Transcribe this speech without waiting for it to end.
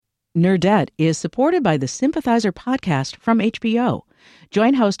Nerdette is supported by the Sympathizer podcast from HBO.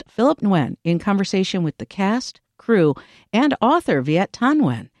 Join host Philip Nguyen in conversation with the cast, crew, and author Viet Thanh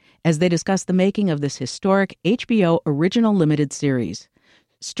Nguyen as they discuss the making of this historic HBO original limited series.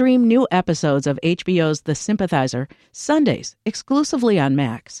 Stream new episodes of HBO's The Sympathizer Sundays exclusively on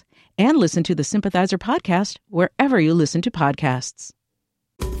Max, and listen to the Sympathizer podcast wherever you listen to podcasts.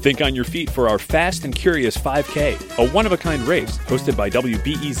 Think on your feet for our Fast and Curious 5K, a one-of-a-kind race hosted by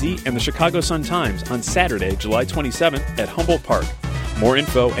WBEZ and the Chicago Sun-Times on Saturday, July 27th at Humboldt Park. More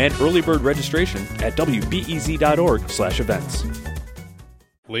info and early bird registration at wbez.org/events.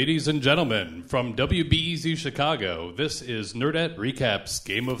 Ladies and gentlemen, from WBEZ Chicago, this is Nerdette Recaps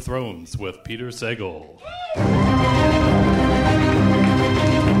Game of Thrones with Peter Sagal.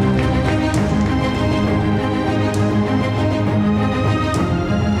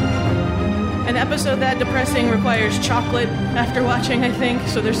 An episode that depressing requires chocolate after watching, I think,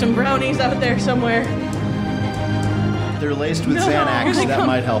 so there's some brownies out there somewhere. They're laced with Xanax, so that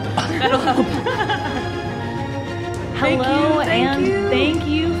might help. That'll help. Hello, thank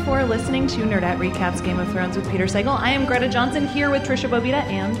you for listening to Nerdette Recaps Game of Thrones with Peter Sagal. I am Greta Johnson here with Trisha Bobita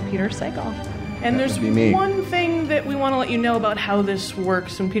and Peter Sagal. And there's one thing that we want to let you know about how this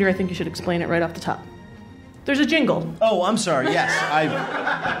works, and Peter, I think you should explain it right off the top. There's a jingle. Oh, I'm sorry. Yes,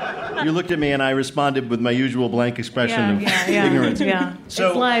 you looked at me and I responded with my usual blank expression of ignorance. Yeah, So,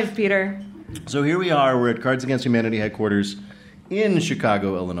 it's live, Peter. So here we are. We're at Cards Against Humanity headquarters in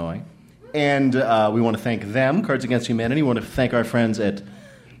Chicago, Illinois. And we want to thank them, Cards Against Humanity. We want to thank our friends at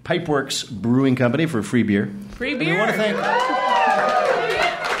Pipeworks Brewing Company for free beer. Free beer. And we want to thank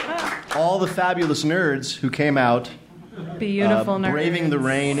all the fabulous nerds who came out, Beautiful nerds. braving the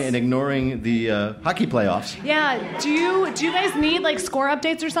rain and ignoring the hockey playoffs. Yeah, do you guys need like score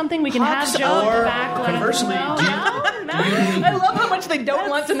updates or something? We can have Joe Or back. let us conversely, know. I love how much they don't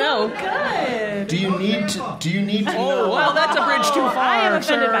want to know. Good. Do you need to know? Oh, well, that's a bridge too far. I am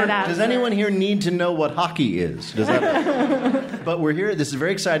offended sir. by that. Does anyone here need to know what hockey is? Does that? But we're here. This is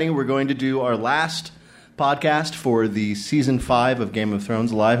very exciting. We're going to do our last podcast for the season 5 of Game of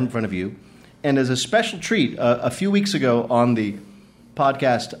Thrones live in front of you. And as a special treat, a few weeks ago on the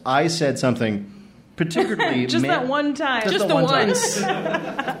podcast, I said something particularly Just that one time. Just the once.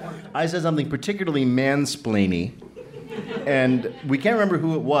 I said something particularly mansplainy. And we can't remember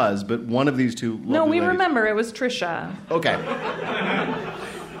who it was, but one of these two lovely No, we ladies. remember. It was Trisha. Okay.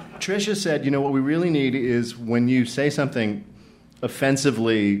 Trisha said, you know, what we really need is when you say something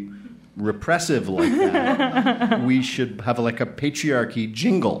offensively repressive like that, we should have like a patriarchy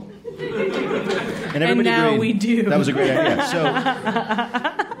jingle. And everybody now agreed. we do. That was a great idea. So,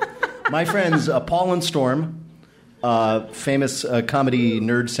 my friends Paul and Storm, famous comedy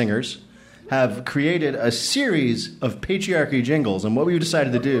nerd singers, have created a series of patriarchy jingles. And what we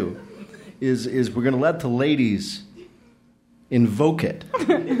decided to do is we're going to let the ladies invoke it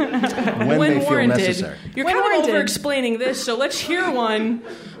when they feel warranted. necessary. You're When kind warranted. of over-explaining this, so let's hear one.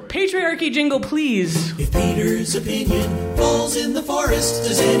 Patriarchy jingle, please. If Peter's opinion falls in the forest,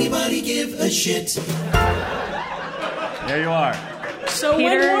 does anybody give a shit? There you are. So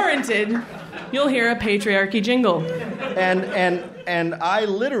Peter. when warranted, you'll hear a patriarchy jingle. And I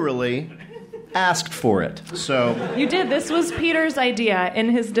literally asked for it. So You did. This was Peter's idea in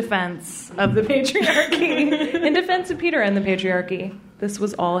his defense of the patriarchy. In defense of Peter and the patriarchy. This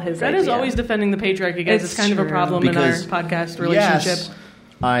was all his That idea. is always defending the patriarchy, guys. It's kind of a true. problem Because, in our podcast relationship. yes,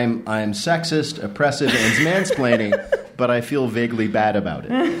 I'm sexist, oppressive, and mansplaining, but I feel vaguely bad about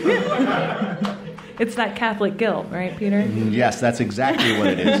it. It's that Catholic guilt, right, Peter? Yes, that's exactly what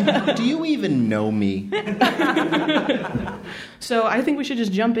it is. Do you even know me? So I think we should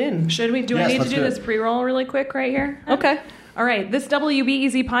just jump in. Should we? Do Yes, I need to let's do do this it. pre-roll really quick right here? Okay. All right, this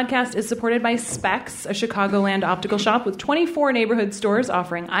WBEZ podcast is supported by Specs, a Chicagoland optical shop with 24 neighborhood stores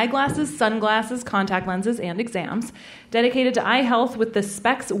offering eyeglasses, sunglasses, contact lenses, and exams. Dedicated to eye health with the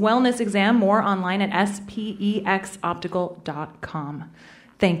Specs Wellness Exam. More online at spexoptical.com.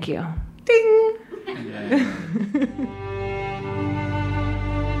 Thank you. Ding!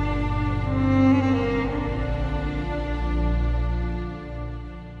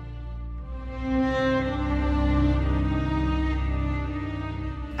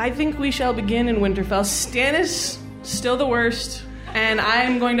 I think we shall begin in Winterfell. Stannis, still the worst, and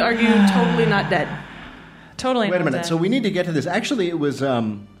I'm going to argue totally not dead. Totally. Wait a not minute. dead. So we need to get to this. Actually, it was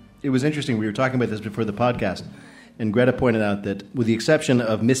interesting. We were talking about this before the podcast, and Greta pointed out that with the exception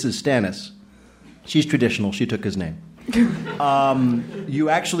of Mrs. Stannis, she's traditional. She took his name. You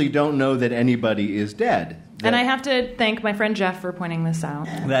actually don't know that anybody is dead. And I have to thank my friend Jeff for pointing this out.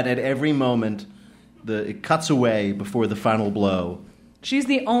 That at every moment, it cuts away before the final blow, She's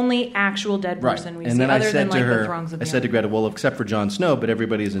the only actual dead person we and see, then other I said than to like her, the throngs of I said to Greta, well, except for Jon Snow, but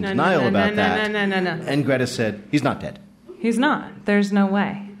everybody's in denial about that. No. And Greta said, he's not dead. He's not. There's no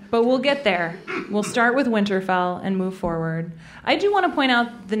way. But we'll get there. We'll start with Winterfell and move forward. I do want to point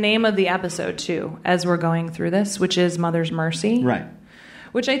out the name of the episode, too, as we're going through this, which is Mother's Mercy. Right.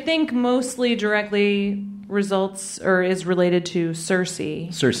 Which I think mostly directly results or is related to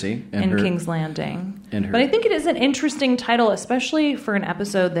Cersei and in her, King's Landing. and her. But I think it is an interesting title, especially for an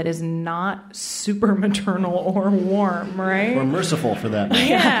episode that is not super maternal or warm, right? Or merciful, for that matter.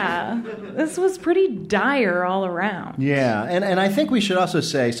 Yeah. This was pretty dire all around. Yeah, and I think we should also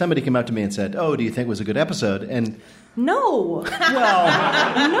say, somebody came up to me and said, oh, do you think it was a good episode? And, No.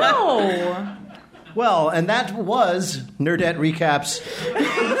 well, No. well, and that was Nerdette Recaps.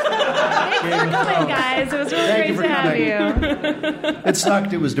 Thanks for coming, guys. It was really Thank you great for to have coming. you. It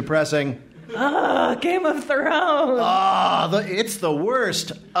sucked. It was depressing. Game of Thrones. It's the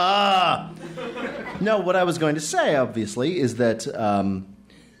worst. No, what I was going to say, obviously, is that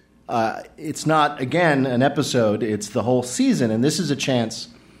it's not, again, an episode. It's the whole season, and this is a chance,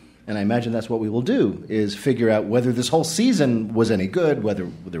 and I imagine that's what we will do, is figure out whether this whole season was any good, whether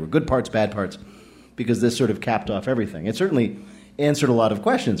there were good parts, bad parts, because this sort of capped off everything. It certainly answered a lot of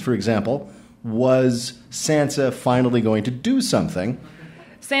questions. For example, was Sansa finally going to do something?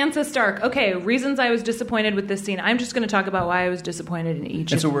 Sansa Stark. Okay, reasons I was disappointed with this scene. I'm just going to talk about why I was disappointed in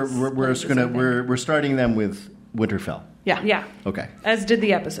each. And so of these. we're starting them with Winterfell. Yeah. Okay. As did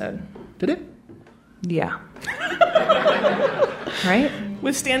the episode. Did it? Yeah. Right?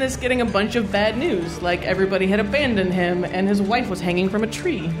 With Stannis getting a bunch of bad news, like everybody had abandoned him and his wife was hanging from a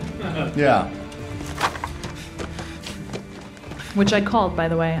tree. Yeah. Which I called, by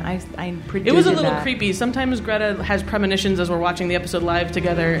the way. I predicted It was a little that. creepy. Sometimes Greta has premonitions as we're watching the episode live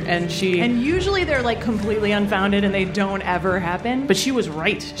together, and And usually they're like completely unfounded and they don't ever happen. But she was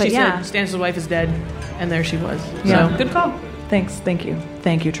right. She But yeah. said Stannis' wife is dead, and there she was. Yeah. So, good call. Thanks. Thank you,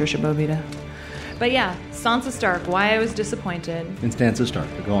 Trisha Bobita. But yeah, Sansa Stark, why I was disappointed. And Sansa Stark.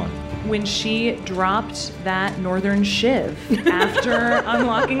 Go on. When she dropped that northern shiv after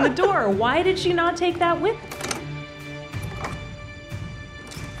unlocking the door. Why did she not take that with her?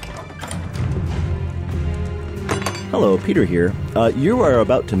 Hello, Peter here. You are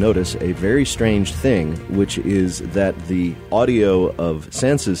about to notice a very strange thing, which is that the audio of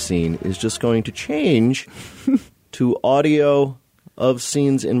Sansa's scene is just going to change to audio of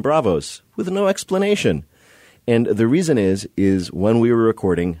scenes in Bravos with no explanation. And the reason is when we were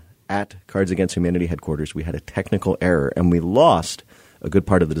recording at Cards Against Humanity headquarters, we had a technical error and we lost a good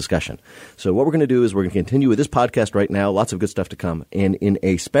part of the discussion. So what we're going to do is we're going to continue with this podcast right now. Lots of good stuff to come. And in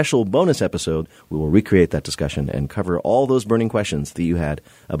a special bonus episode, we will recreate that discussion and cover all those burning questions that you had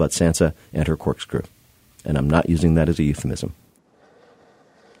about Sansa and her corkscrew. And I'm not using that as a euphemism.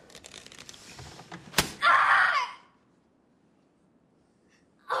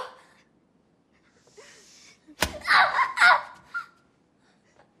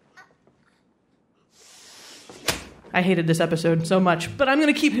 I hated this episode so much, but I'm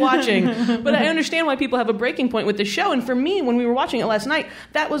going to keep watching. But I understand why people have a breaking point with the show. And for me, when we were watching it last night,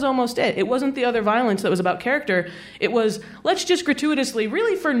 that was almost it. It wasn't the other violence that was about character. It was, let's just gratuitously,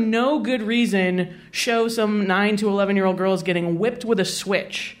 really for no good reason, show some 9 to 11-year-old girls getting whipped with a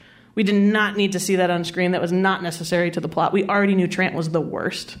switch. We did not need to see that on screen. That was not necessary to the plot. We already knew Trant was the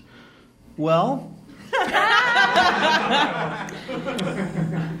worst. Well...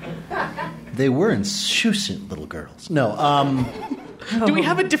 They were insouciant little girls. No, Do we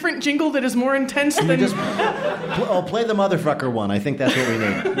have a different jingle that is more intense than... play the motherfucker one. I think that's what we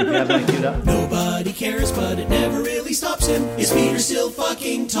need. If you have that queued up. Nobody cares, but it never really stops him. Is Peter still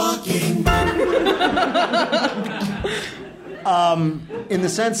fucking talking? In the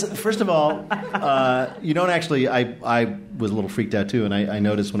sense, first of all, you don't actually... I was a little freaked out, too, and I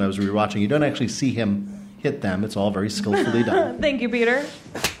noticed when I was rewatching, you don't actually see him hit them. It's all very skillfully done. Thank you, Peter.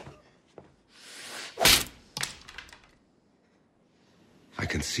 I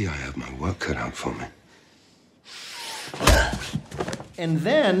can see I have my work cut out for me. And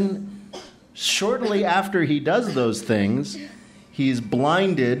then, shortly after he does those things, he's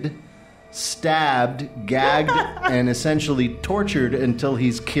blinded, stabbed, gagged, and essentially tortured until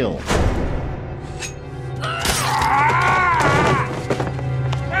he's killed.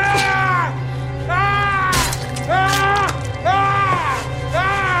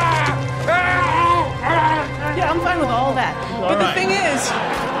 Yeah, I'm fine with all that. But the thing is...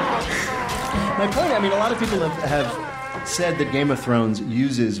 My point, I mean, a lot of people have said that Game of Thrones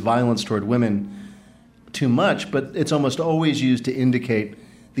uses violence toward women too much, but it's almost always used to indicate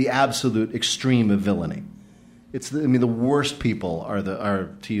the absolute extreme of villainy. the worst people are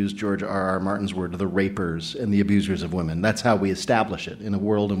to use George R.R. Martin's word, the rapers and the abusers of women. That's how we establish it in a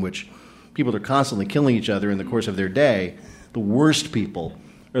world in which people are constantly killing each other in the course of their day. The worst people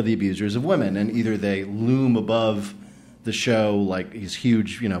are the abusers of women, and either they loom above the show like these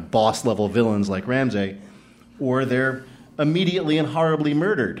huge, boss level villains like Ramsay, or they're immediately and horribly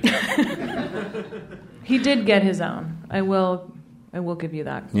murdered. He did get his own. I will give you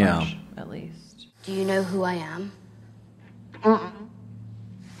that much, at least. Do you know who I am?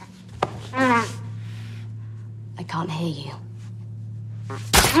 I can't hear you.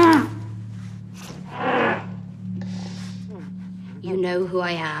 You know who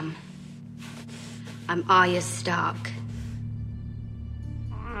I am. I'm Arya Stark.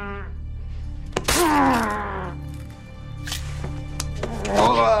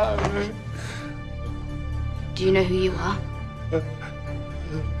 Do you know who you are?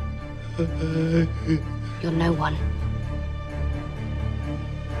 You're no one.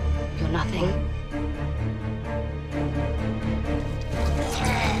 You're nothing.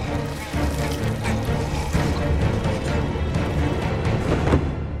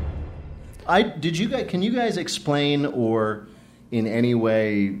 Can you guys explain, or in any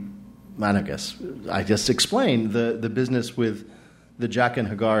way, I just explain the business with the Jaqen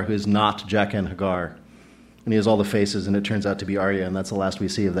H'ghar who is not Jaqen H'ghar, and he has all the faces, and it turns out to be Arya, and that's the last we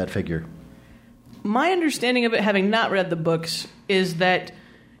see of that figure. My understanding of it, having not read the books, is that,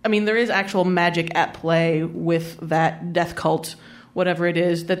 there is actual magic at play with that death cult, whatever it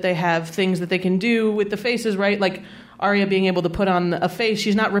is, that they have things that they can do with the faces, right? Like Arya being able to put on a face,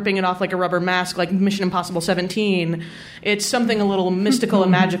 she's not ripping it off like a rubber mask like Mission Impossible 17. It's something a little mystical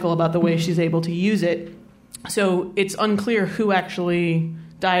and magical about the way she's able to use it. So it's unclear who actually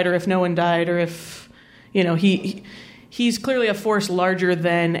died, or if no one died, or if, he's clearly a force larger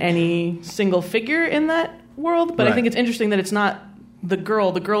than any single figure in that world. But right. I think it's interesting that it's not the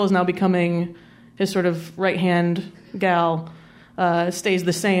girl. The girl is now becoming his sort of right-hand gal. Stays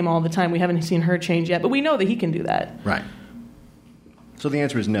the same all the time. We haven't seen her change yet, but we know that he can do that. Right. So the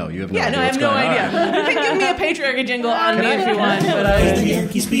answer is no. You have no idea. I have no idea. You can give me a patriarchy jingle on me if you want, but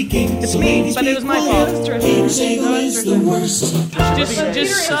it's me. But it was my fault.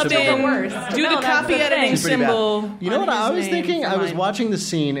 Just sub in, do the copy editing symbol. You know what I was thinking? I was watching the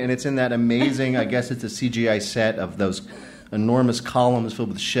scene, and it's in that amazing, I guess it's a CGI set of those enormous columns filled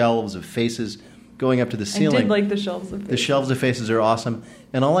with shelves of faces going up to the ceiling. I did like the shelves of faces. The shelves of faces are awesome.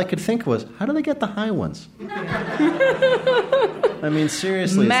 And all I could think was, how do they get the high ones?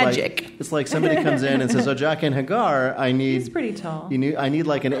 Seriously. Magic. It's like somebody comes in and says, Jaqen H'ghar, He's pretty tall. I need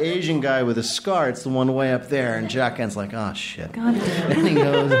like an Asian guy with a scar. It's the one way up there. And Jaqen's like, oh, shit. God damn. And he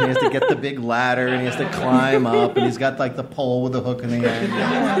goes and he has to get the big ladder and he has to climb up. And he's got like the pole with the hook in the end.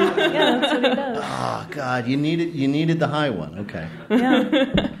 Yeah, that's what he does. Oh, God. You needed the high one. Okay.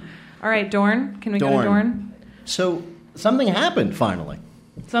 Yeah. All right, Dorne. Can we go to Dorne? So something happened finally.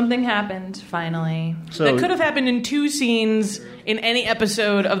 Something happened finally. So, that could have happened in 2 scenes in any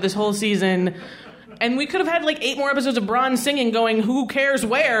episode of this whole season. And we could have had like 8 more episodes of Bronn singing going, who cares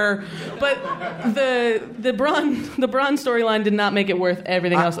where? But the Bronn storyline did not make it worth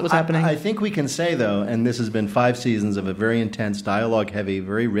everything else that was happening. I think we can say, though, and this has been 5 seasons of a very intense, dialogue-heavy,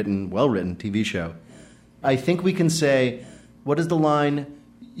 very well-written TV show. I think we can say, what is the line?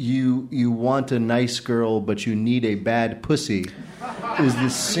 You want a nice girl, but you need a bad pussy. Is the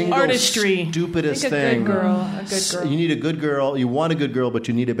single artistry stupidest A thing. good girl. You need a good girl. You want a good girl, but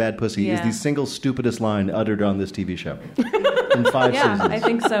you need a bad pussy. Yeah. Is the single stupidest line uttered on this TV show in 5 seasons. Yeah, I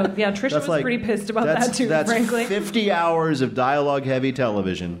think so. Yeah, Trisha was pretty pissed about that too. Frankly, 50 hours of dialogue-heavy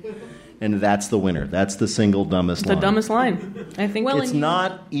television, and that's the winner. That's the single dumbest line. The dumbest line. I think. Well, it's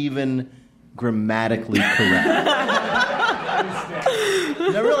not even grammatically correct.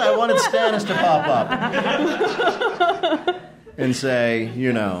 No, really, I wanted Stannis to pop up and say, I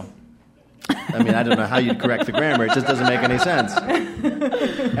don't know how you'd correct the grammar. It just doesn't make any sense.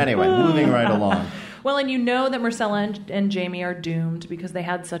 Anyway, moving right along. Well, and that Myrcella and Jaime are doomed because they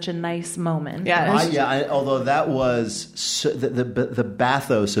had such a nice moment. Yeah. Although that was the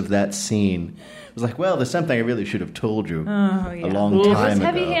bathos of that scene. It was like, well, there's something I really should have told you a long time ago. It was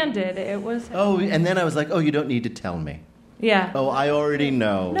heavy-handed. It was. Oh, and then I was like, oh, you don't need to tell me. Yeah. Oh, I already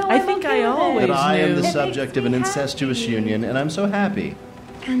know. No, I think I always that I am knew. the subject of an incestuous union, and I'm so happy.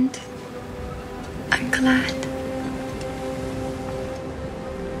 And I'm glad.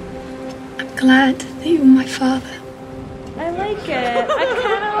 I'm glad that you were my father. I like it. I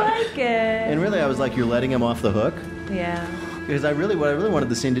kind of like it. And really, I was like, you're letting him off the hook? Yeah. Because what I really wanted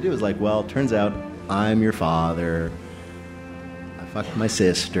the scene to do is like, well, it turns out I'm your father. I fucked my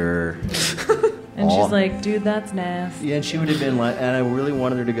sister. And she's like, dude, that's nasty. Yeah, and she would have been like, and I really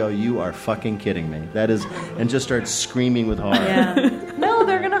wanted her to go, you are fucking kidding me. That is, and just start screaming with horror. Yeah. No,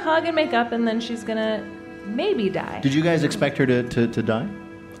 they're going to hug and make up, and then she's going to maybe die. Did you guys expect her to die?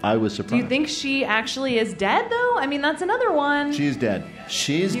 I was surprised. Do you think she actually is dead, though? I mean, that's another one. She's dead.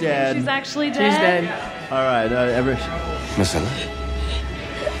 She's Do you dead. think she's actually dead? She's dead. All right. Marcella?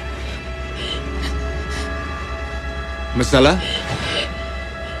 Marcella?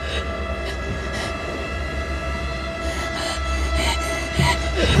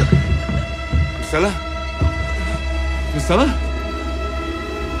 Marcella? Marcella?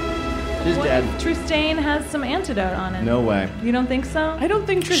 She's What dead. if Tristane has some antidote on it? No way. You don't think so? I don't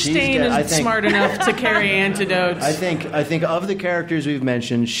think She's Tristane dead. I is think- smart enough to carry antidotes. I think of the characters we've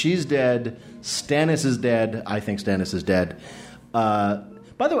mentioned, she's dead. Stannis is dead. I think Stannis is dead.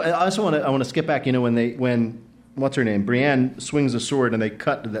 By the way, I also want to skip back. You know, when what's her name, Brienne swings a sword and they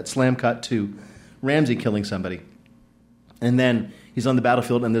cut that slam cut to Ramsay killing somebody, and then he's on the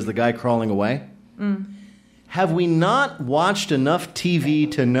battlefield and there's the guy crawling away. Have we not watched enough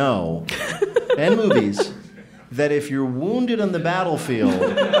TV to know, and movies, that if you're wounded on the battlefield,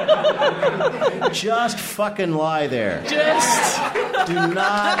 just fucking lie there. Just Do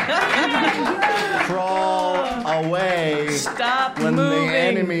not crawl away. stop when moving. the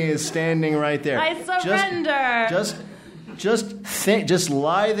enemy is standing right there. I surrender. Just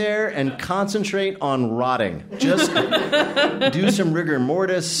lie there and concentrate on rotting. Just do some rigor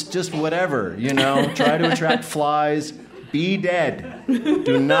mortis, just whatever, you know. Try to attract flies. Be dead.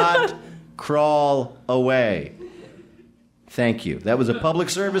 Do not crawl away. Thank you. That was a public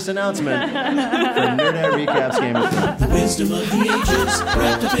service announcement from Nerdette Recaps Game of Thrones. The wisdom of the ages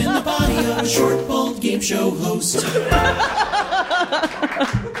wrapped up in the body of a short, bald game show host.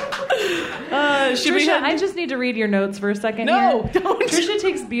 Trisha, I just need to read your notes for a second. No, here. don't. Trisha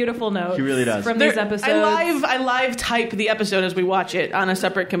takes beautiful notes. She really does. From these episodes. I live type the episode as we watch it on a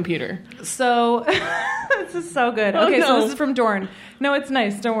separate computer. So this is so good. Oh, Okay, no. so this is from Dorn. No, it's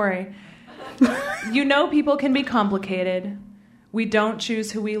nice. Don't worry. You know people can be complicated. We don't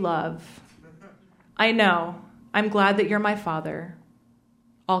choose who we love. I know. I'm glad that you're my father.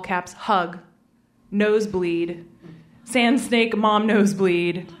 All caps, hug. Nosebleed. Sand snake, mom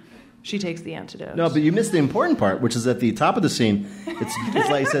nosebleed. She takes the antidote. No, but you missed the important part, which is at the top of the scene. It's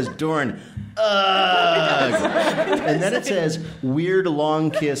like it says Dorn, ugh, and then it says weird long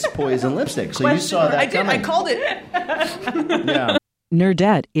kiss poison lipstick. So you saw that I did. coming. I called it. Yeah.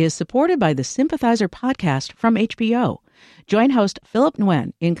 Nerdette is supported by the Sympathizer podcast from HBO. Join host Philip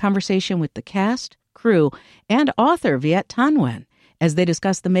Nguyen in conversation with the cast, crew, and author Viet Thanh Nguyen as they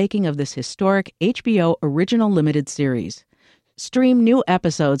discuss the making of this historic HBO original limited series. Stream new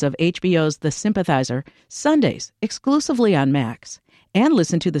episodes of HBO's The Sympathizer Sundays exclusively on Max, and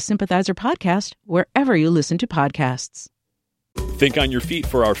listen to the Sympathizer podcast wherever you listen to podcasts. Think on your feet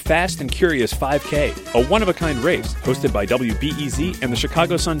for our Fast and Curious 5K, a one-of-a-kind race hosted by WBEZ and the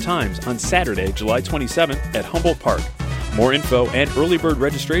Chicago Sun-Times on Saturday, July 27th at Humboldt Park. More info and early bird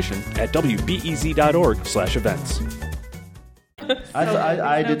registration at wbez.org/events.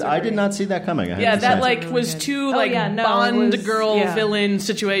 I did not see that coming. I have Yeah, to that say. like was too like yeah, no, Bond it was- girl yeah. villain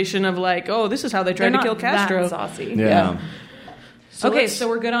situation of like, oh, this is how they They're tried to not kill Castro. that saucy. Yeah. Okay, so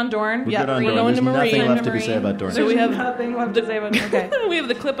we're good on Dorn. We're Yeah, good on we're Dorn. going There's to nothing Marine. left to be said about Dorn. So we have nothing left to say about it. Okay. we have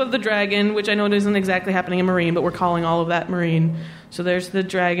the clip of the dragon, which I know isn't exactly happening in Marine, but we're calling all of that Marine. So there's the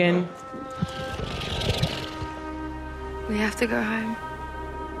dragon. We have to go home.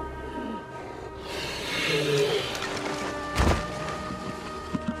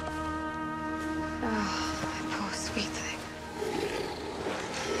 Oh, my poor sweet thing.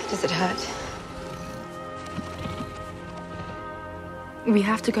 Does it hurt? We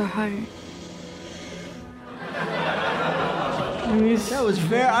have to go home. That was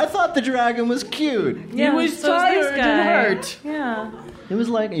very. I thought the dragon was cute. Yeah, he was so is this tired guy. and hurt. Yeah. It was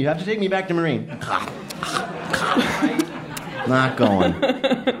like, you have to take me back to Marine. Not going.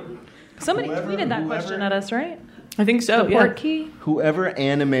 Somebody tweeted that question at us, right? I think so. The Yeah. port key. Whoever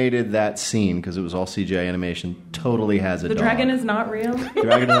animated that scene, because it was all CGI animation, totally has a The dog. dragon is not real. The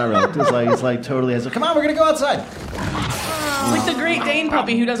dragon is not real. It's like totally has a... Come on, we're going to go outside. It's like the Great Dane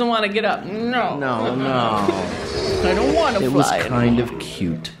puppy who doesn't want to get up. No. No. I don't want to It fly. was kind of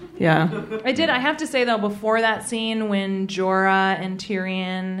cute. Yeah. I have to say, though, before that scene when Jorah and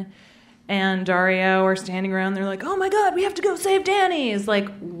Tyrion and Dario are standing around, they're like, oh my god, we have to go save Dany. It's like,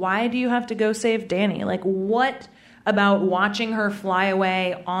 why do you have to go save Dany? Like, what about watching her fly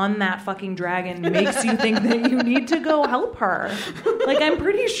away on that fucking dragon makes you think that you need to go help her? Like, I'm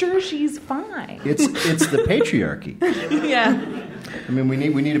pretty sure she's fine. It's the patriarchy. Yeah. I mean,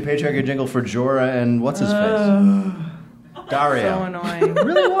 we need a patriarchy jingle for Jorah and what's his face? Dario. So annoying.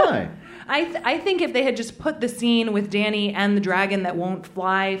 Really, why? I think if they had just put the scene with Dany and the dragon that won't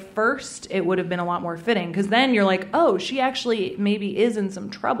fly first, it would have been a lot more fitting. Because then you're like, oh, she actually maybe is in some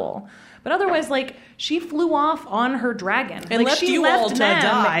trouble. But otherwise, like, she flew off on her dragon. And like, left she you left all to them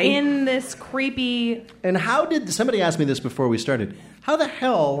die. in this creepy... And how did... Somebody asked me this before we started. How the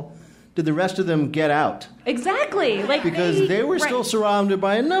hell did the rest of them get out? Exactly. Like Because they were still surrounded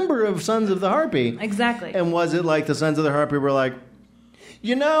by a number of Sons of the Harpy. Exactly. And was it like the Sons of the Harpy were like,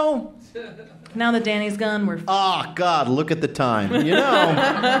 you know... Now that Dany's gone, we're... Oh, God, look at the time. You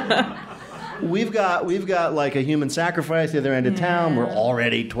know... We've got like a human sacrifice at the other end of town. We're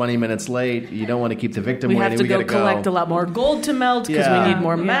already 20 minutes late. You don't want to keep the victim We waiting. have to go gotta collect a lot more gold to melt because Yeah. we need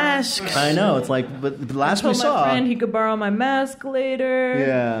more masks. I know. It's like, but the last we told saw. my friend he could borrow my mask later.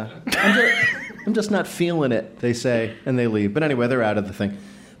 Yeah. I'm just not feeling it, they say, and they leave. But anyway, they're out of the thing.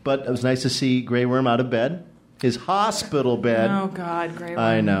 But it was nice to see Grey Worm out of bed. His hospital bed. Oh, God, Grey Worm.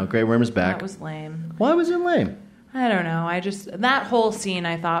 I know. Grey Worm is back. That was lame. Why was it lame? I don't know. That whole scene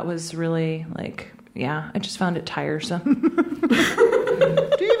I thought was really, like... Yeah, I just found it tiresome.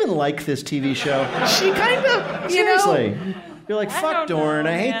 Do you even like this TV show? She kind of, Seriously. You're like, I fuck don't Dorne,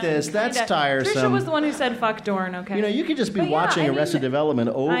 know, I hate man. this, that's Kinda. tiresome. Trisha was the one who said fuck Dorne, okay? You know, you could just be But yeah, watching I mean, Arrested Development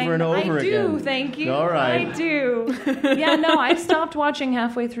over and over again. I do, thank you. All right. I do. Yeah, no, I stopped watching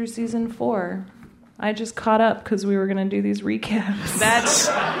halfway through season 4. I just caught up because we were going to do these recaps.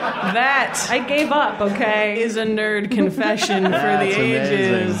 That I gave up, okay? is a nerd confession for the That's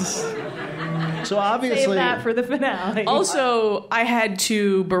ages. amazing. So obviously... Save that for the finale. Also, I had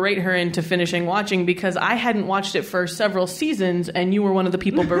to berate her into finishing watching because I hadn't watched it for several seasons, and you were one of the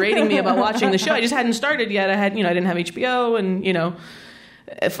people berating me about watching the show. I just hadn't started yet. I didn't have HBO, and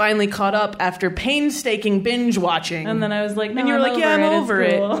I finally caught up after painstaking binge watching. And then I was like, no, and you were like, yeah, I'm over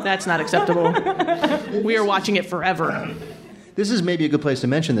It's it. cool. That's not acceptable. We are watching it forever. This is maybe a good place to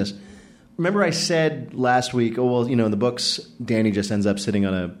mention this. Remember I said last week, in the books, Dany just ends up sitting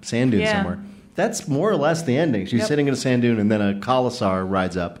on a sand dune somewhere. That's more or less the ending. She's sitting in a sand dune, and then a Khalasar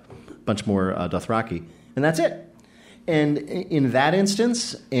rides up, a bunch more Dothraki, and that's it. And in that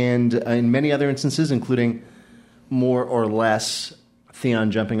instance, and in many other instances, including more or less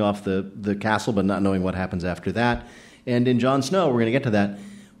Theon jumping off the castle but not knowing what happens after that, and in Jon Snow, we're going to get to that,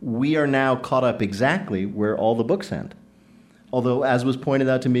 we are now caught up exactly where all the books end. Although, as was pointed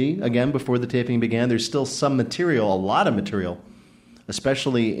out to me, again, before the taping began, there's still some material, a lot of material,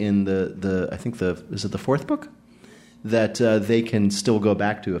 especially in is it the fourth book? That they can still go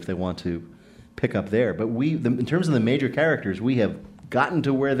back to if they want to pick up there. But in terms of the major characters, we have gotten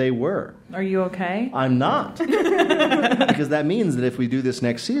to where they were. Are you okay? I'm not. Because that means that if we do this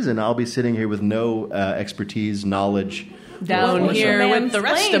next season, I'll be sitting here with no expertise, knowledge, Down here with the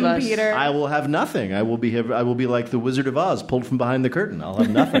rest of us. Peter. I will have nothing. I will be like the Wizard of Oz, pulled from behind the curtain. I'll have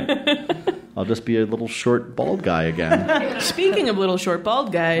nothing. I'll just be a little short, bald guy again. Speaking of little short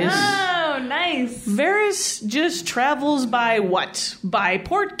bald guys. Oh, nice. Varys just travels by what? By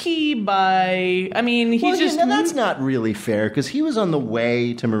Portkey, That's not really fair, because he was on the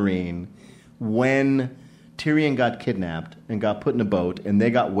way to Meereen when Tyrion got kidnapped and got put in a boat, and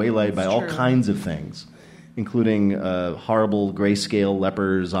they got waylaid by all kinds of things, including horrible grayscale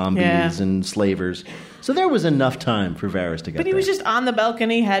leper zombies and slavers. So there was enough time for Varys to get there. But he was just on the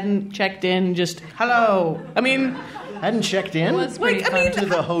balcony, hadn't checked in, just, hello. Hadn't checked in? To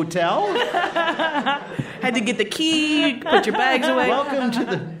the hotel? Had to get the key, put your bags away.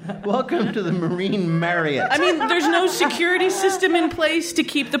 Welcome to the Marine Marriott. There's no security system in place to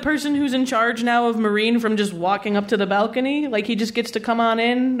keep the person who's in charge now of Marine from just walking up to the balcony. Like, he just gets to come on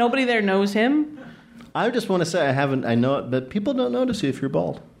in. Nobody there knows him. I just want to say I know it, but people don't notice you if you're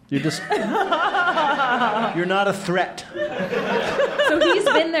bald. You're just... You're not a threat. So he's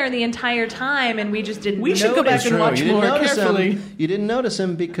been there the entire time, and we just didn't We should go back and watch more carefully. You didn't notice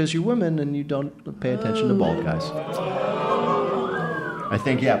him because you're women and you don't pay attention to bald guys. I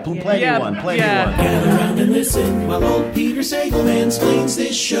think, play me one. Gather around and listen while old Peter Sagal mansplains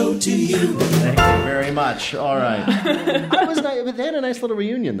this show to you. Thank you very much. All right. But they had a nice little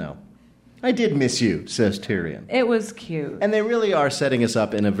reunion, though. I did miss you, says Tyrion. It was cute. And they really are setting us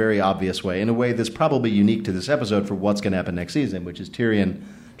up in a very obvious way, in a way that's probably unique to this episode for what's going to happen next season, which is Tyrion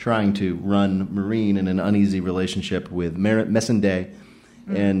trying to run Meereen in an uneasy relationship with Missandei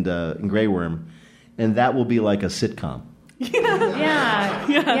and Grey Worm. And that will be like a sitcom. Yeah,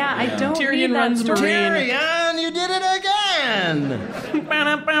 I don't Tyrion need that runs story. Meereen. Tyrion, you did it again!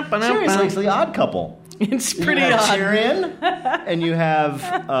 Seriously, it's the Odd Couple. It's pretty you have odd. Tyrion, and you have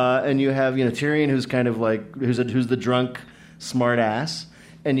Tyrion, who's kind of like who's the drunk smart ass.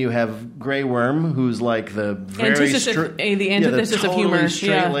 And you have Grey Worm, who's like the very the antithesis of humor. Totally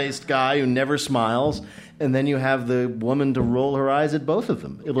straight-laced guy who never smiles. And then you have the woman to roll her eyes at both of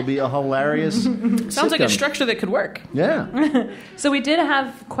them. It'll be a hilarious Sounds like a structure that could work. Yeah. So we did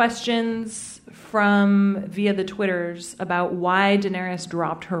have questions via the Twitters about why Daenerys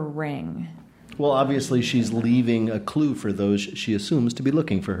dropped her ring. Well, obviously she's leaving a clue for those she assumes to be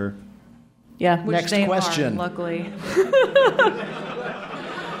looking for her. Yeah. Which Next they question. are, luckily.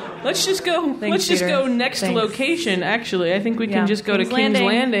 Let's just go. Let's just go next location. Actually, I think we can just go to King's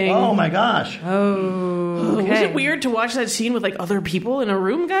Landing. Oh my gosh! Oh, was it weird to watch that scene with like other people in a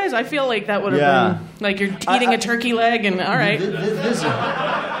room, guys? I feel like that would have been like you're eating a turkey leg, and all right.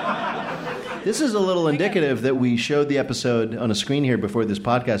 This is a little indicative that we showed the episode on a screen here before this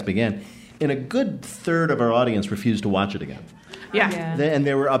podcast began, and a good third of our audience refused to watch it again. Yeah. And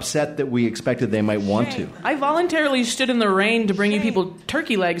they were upset that we expected they might want to. I voluntarily stood in the rain to bring you people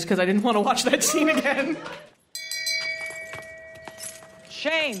turkey legs because I didn't want to watch that scene again.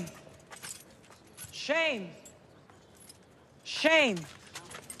 Shame. Shame. Shame.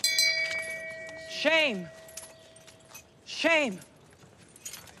 Shame. Shame.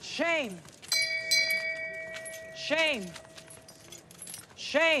 Shame. Shame.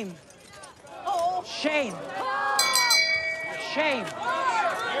 Shame. Shame. Shame.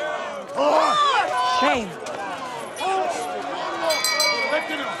 Shame.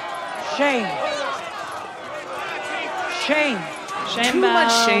 Shame. Shame. Too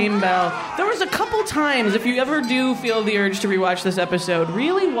much shame, Belle. There was a couple times, if you ever do feel the urge to rewatch this episode,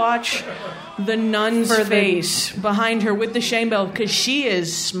 really watch the nun's face behind her with the shame bell, because she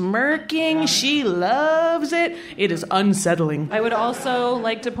is smirking. She loves it. It is unsettling. I would also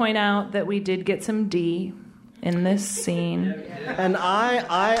like to point out that we did get some D in this scene. And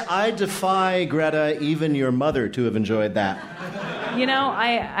I defy Greta, even your mother, to have enjoyed that. You know,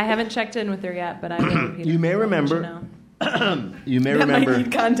 I haven't checked in with her yet, but I will. You may remember. You may that remember. Might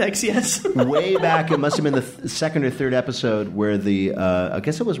need context, yes. Way back, it must have been the second or third episode where I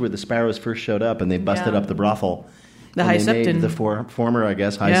guess it was where the Sparrows first showed up and they busted up the brothel. The High Septon. The former, I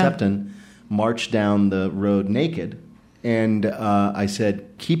guess, High Septon marched down the road naked. And I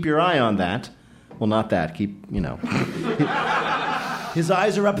said, keep your eye on that. Well, not that. Keep, his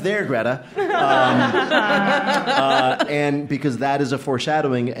eyes are up there, Greta. And because that is a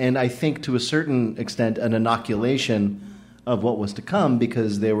foreshadowing, and I think to a certain extent an inoculation of what was to come,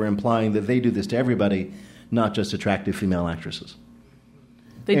 because they were implying that they do this to everybody, not just attractive female actresses.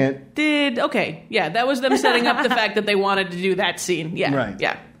 They did. Okay. Yeah, that was them setting up the fact that they wanted to do that scene. Yeah. Right.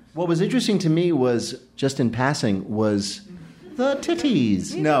 Yeah. What was interesting to me was, just in passing, was the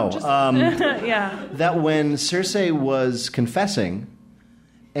titties. That when Cersei was confessing,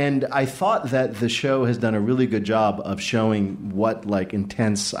 and I thought that the show has done a really good job of showing what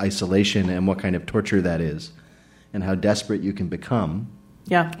intense isolation and what kind of torture that is, and how desperate you can become.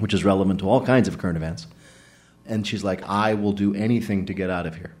 Yeah. Which is relevant to all kinds of current events. And she's like, I will do anything to get out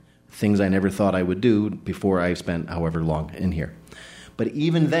of here. Things I never thought I would do before I spent however long in here. But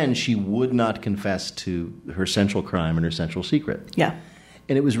even then, she would not confess to her central crime and her central secret. Yeah.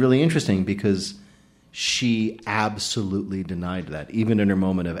 And it was really interesting because she absolutely denied that, even in her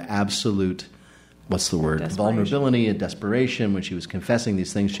moment of absolute, vulnerability and desperation, when she was confessing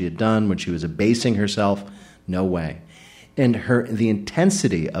these things she had done, when she was abasing herself. No way. And the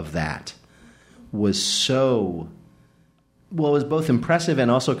intensity of that was so... Well, it was both impressive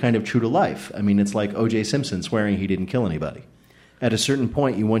and also kind of true to life. I mean, it's like O.J. Simpson swearing he didn't kill anybody. At a certain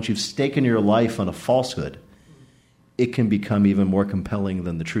point, once you've staken your life on a falsehood, it can become even more compelling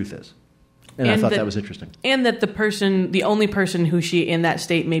than the truth is. And I thought that was interesting. And that the only person who she, in that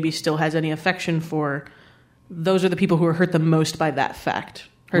state, maybe still has any affection for, those are the people who are hurt the most by that fact.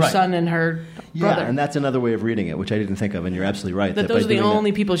 Her son and her brother. Yeah, and that's another way of reading it, which I didn't think of, and you're absolutely right. That those are the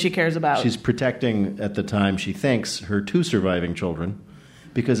only people she cares about. She's protecting, at the time, she thinks, her two surviving children.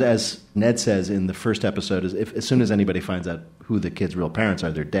 Because as Ned says in the first episode, as soon as anybody finds out who the kids' real parents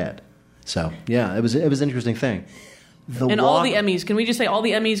are, they're dead. So, yeah, it was an interesting thing. All the Emmys. Can we just say all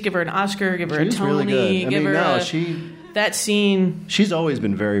the Emmys? Give her an Oscar, give her a Tony, really that scene. She's always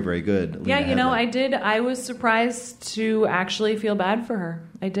been very, very good. Yeah, I was surprised to actually feel bad for her.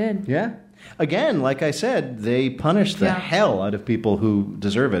 I did. Yeah. Again, like I said, they punish the hell out of people who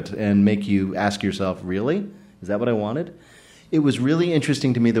deserve it and make you ask yourself, really? Is that what I wanted? It was really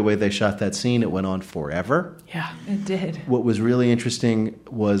interesting to me the way they shot that scene. It went on forever. Yeah, it did. What was really interesting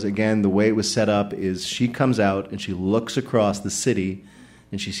was, again, the way it was set up is she comes out and she looks across the city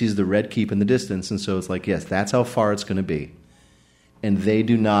and she sees the Red Keep in the distance. And so it's like, yes, that's how far it's going to be. And they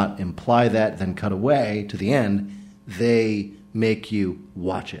do not imply that, then cut away to the end. they make you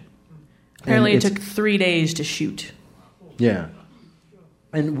watch it. Apparently it took 3 days to shoot. Yeah.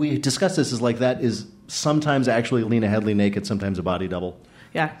 And we discussed this as like that is sometimes actually Lena Headey naked, sometimes a body double.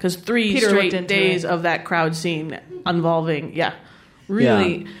 Yeah, because 3 Peter straight days of that crowd scene involving,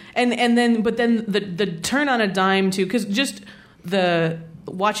 really. Yeah. But then the turn on a dime too, because just the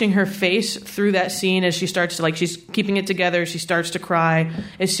watching her face through that scene as she starts to, like, she's keeping it together, she starts to cry.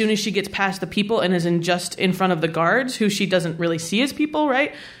 As soon as she gets past the people and is just in front of the guards, who she doesn't really see as people,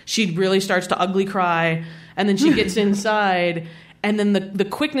 right? She really starts to ugly cry, and then she gets inside, and then the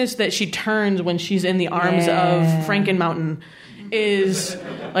quickness that she turns when she's in the arms of Frankenmountain is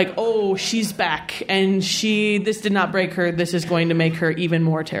like, oh, she's back, and this did not break her. This is going to make her even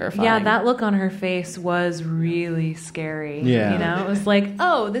more terrifying. Yeah, that look on her face was really scary. Yeah. You know, it was like,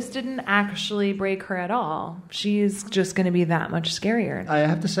 oh, this didn't actually break her at all. She's just going to be that much scarier. I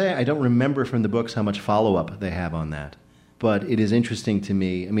have to say, I don't remember from the books how much follow-up they have on that. But it is interesting to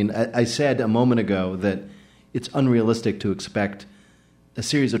me. I mean, I said a moment ago that it's unrealistic to expect a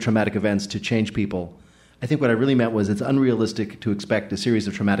series of traumatic events to change people. I think what I really meant was it's unrealistic to expect a series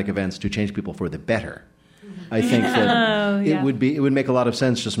of traumatic events to change people for the better. I think that it would make a lot of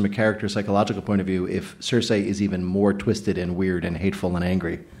sense just from a character psychological point of view if Cersei is even more twisted and weird and hateful and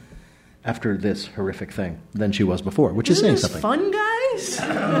angry after this horrific thing than she was before, which is saying something. Fun, guys?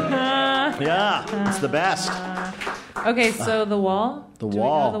 Yeah, it's the best. Okay, so the wall. The Do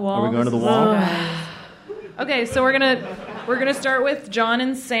wall. We go to the wall. Are we going to the wall? Okay, so we're gonna start with Jon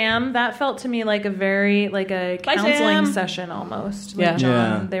and Sam. That felt to me like a counseling session almost. Like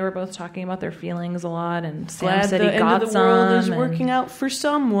Jon, they were both talking about their feelings a lot, and Sam Glad said the he got end of the some. world is working out for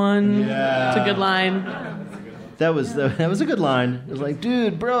someone. Yeah. It's a good line. That was a good line. It was like,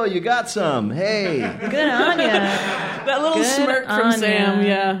 dude, bro, you got some. Hey. Good on ya. That little smirk from Sam.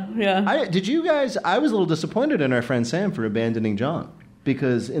 Yeah. I was a little disappointed in our friend Sam for abandoning Jon.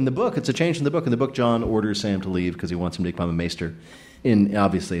 Because in the book, it's a change in the book. In the book, Jon orders Sam to leave because he wants him to become a maester.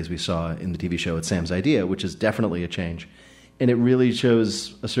 Obviously, as we saw in the TV show, it's Sam's idea, which is definitely a change. And it really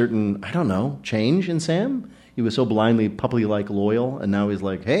shows a certain, I don't know, change in Sam. He was so blindly puppy-like loyal, and now he's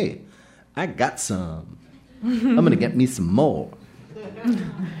like, hey, I got some. I'm going to get me some more.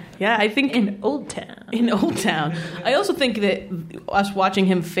 Yeah, I think in Old Town. I also think that us watching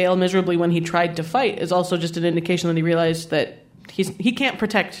him fail miserably when he tried to fight is also just an indication that he realized that he can't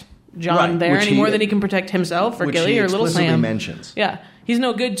protect Jon there any more than he can protect himself or Gilly or little Sam. Mentions. Yeah, he's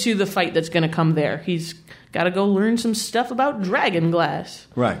no good to the fight that's going to come there. He's got to go learn some stuff about dragonglass.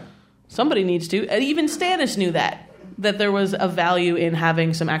 Right. Somebody needs to. And even Stannis knew that there was a value in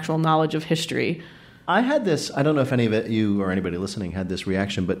having some actual knowledge of history. I had this, I don't know if any of you or anybody listening had this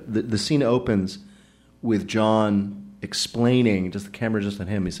reaction, but the scene opens with Jon explaining, just the camera just on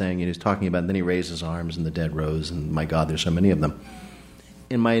him, he's saying, he's talking about, and then he raised his arms and the dead rose, and my God, there's so many of them.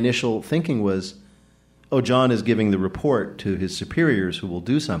 And my initial thinking was, Jon is giving the report to his superiors who will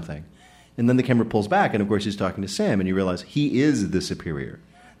do something. And then the camera pulls back, and of course he's talking to Sam, and you realize he is the superior.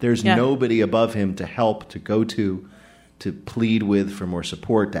 There's nobody above him to help, to go to plead with for more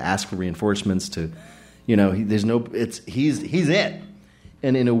support, to ask for reinforcements, he's it.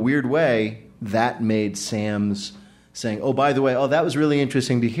 And in a weird way, that made Sam's saying, oh, by the way, that was really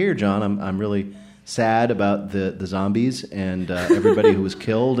interesting to hear, Jon. I'm really sad about the zombies and everybody who was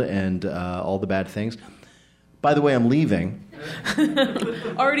killed and all the bad things. By the way, I'm leaving.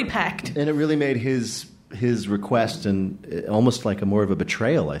 Already packed. And it really made his request and almost like more of a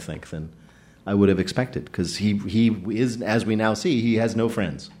betrayal, I think, than I would have expected. Because he is, as we now see, he has no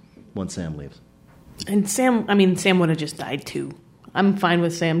friends once Sam leaves. And Sam would have just died too. I'm fine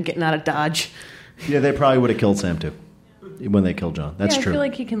with Sam getting out of Dodge. Yeah, they probably would have killed Sam too when they killed Jon. That's true. I feel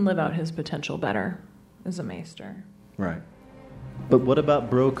like he can live out his potential better as a maester. Right. But what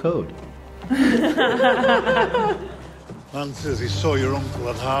about bro code? Man says he saw your uncle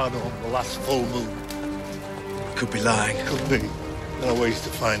at Hard on the last full moon. Could be lying. Could be. There are ways to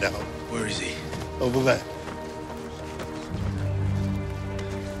find out. Where is he? Over there.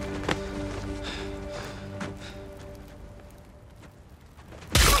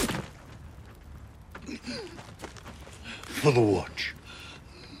 For the watch.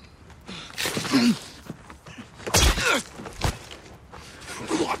 For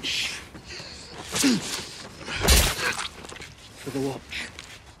the watch. For the watch.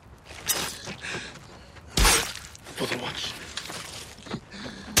 For the watch.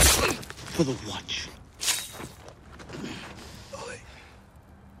 For the watch.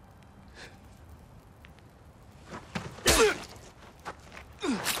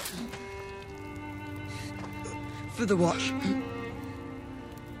 For the watch.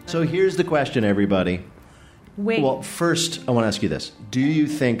 So here's the question, everybody. Wait. Well, first, I want to ask you this. Do you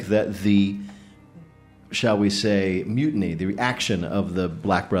think that the, shall we say, mutiny, the reaction of the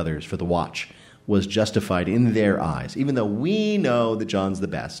Black brothers for the watch was justified in their eyes, even though we know that John's the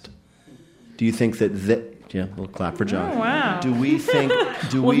best? Do you think that yeah, a little clap for John. Oh, wow. Do we think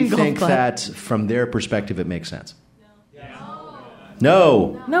that from their perspective it makes sense?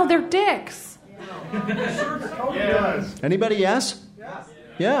 No. No, they're dicks. Yes. Anybody yes?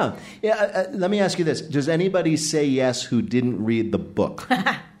 Yeah. Let me ask you this. Does anybody say yes who didn't read the book?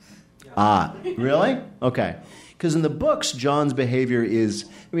 Really? Okay. Because in the books, John's behavior is...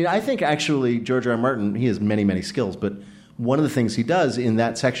 I mean, I think actually George R. R. Martin, he has many, many skills, but one of the things he does in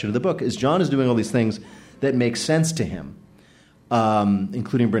that section of the book is John is doing all these things that make sense to him,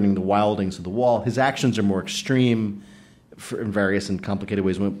 including bringing the wildlings to the wall. His actions are more extreme in various and complicated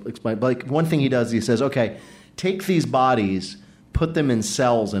ways. But like one thing he does, he says, okay, take these bodies, put them in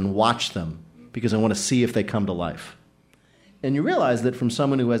cells and watch them because I want to see if they come to life. And you realize that from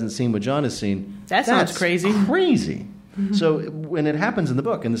someone who hasn't seen what John has seen, that sounds crazy. Crazy. So when it happens in the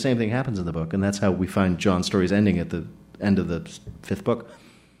book, and the same thing happens in the book, and that's how we find John's stories ending at the end of the 5th book,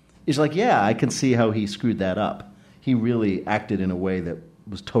 it's like, yeah, I can see how he screwed that up. He really acted in a way that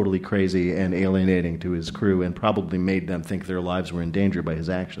was totally crazy and alienating to his crew and probably made them think their lives were in danger by his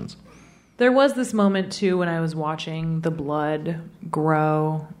actions. There was this moment, too, when I was watching the blood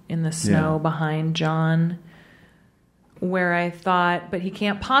grow in the snow behind John, where I thought, but he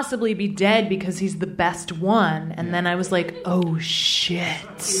can't possibly be dead because he's the best one. And then I was like, oh, shit.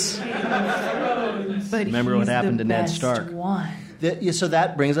 But remember what happened to Ned Stark? So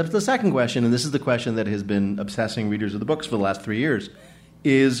that brings up the second question, and this is the question that has been obsessing readers of the books for the last 3 years.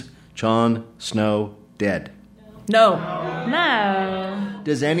 Is Jon Snow dead? No.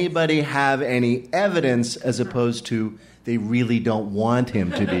 Does anybody have any evidence as opposed to they really don't want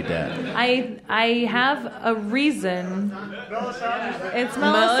him to be dead? I have a reason. It's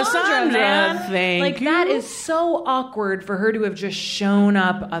Melisandre, man. thank you. That is so awkward for her to have just shown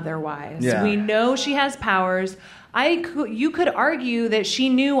up otherwise. Yeah. We know she has powers. You could argue that she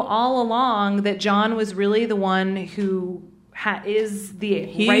knew all along that Jon was really the one who is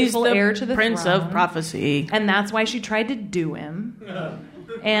the rightful heir to the Prince throne. of Prophecy. And that's why she tried to do him.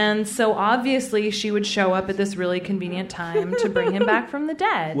 And so obviously she would show up at this really convenient time to bring him back from the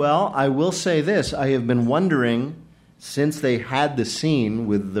dead. Well, I will say this. I have been wondering, since they had the scene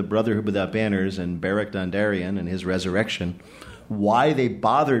with the Brotherhood Without Banners and Beric Dondarrion and his resurrection, why they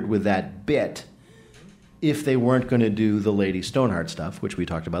bothered with that bit if they weren't going to do the Lady Stoneheart stuff, which we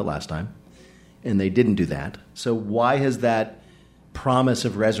talked about last time. And they didn't do that. So why has that promise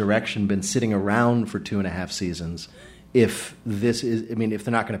of resurrection been sitting around for 2.5 seasons if if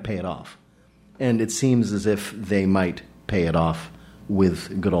they're not going to pay it off? And it seems as if they might pay it off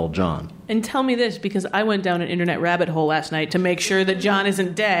with good old Jon. And tell me this, because I went down an internet rabbit hole last night to make sure that Jon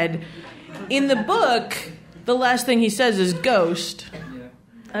isn't dead. In the book, the last thing he says is ghost.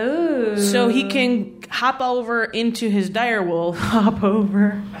 Oh. So he can hop over into his direwolf. Hop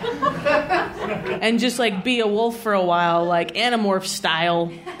over. And just like be a wolf for a while, like Animorph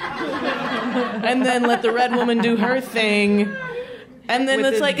style. And then let the red woman do her thing. And then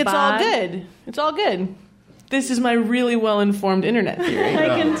it's like, it's all good. It's all good. This is my really well-informed internet theory.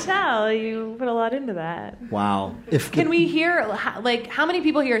 I can tell you put a lot into that. Wow. Can we hear, how many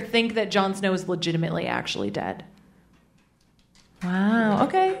people here think that Jon Snow is legitimately actually dead? Wow.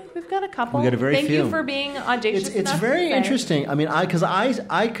 Okay, we've got a couple. We got a very Thank few. you for being audacious. It's very interesting. I mean, because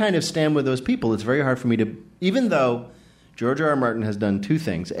I kind of stand with those people. It's very hard for me to, even though George R. R. Martin has done two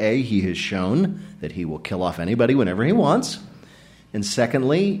things. A, he has shown that he will kill off anybody whenever he wants. And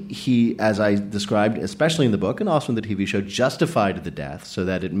secondly, he, as I described, especially in the book and also in the TV show, justified the death so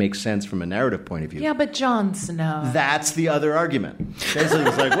that it makes sense from a narrative point of view. Yeah, but Jon Snow. That's the other argument. Basically,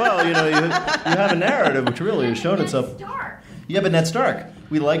 it's like, well, you have a narrative which really has shown itself. Yeah, but Ned Stark.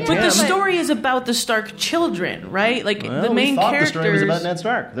 We liked him. But the story is about the Stark children, right? Like, well, the main we thought characters... the story was about Ned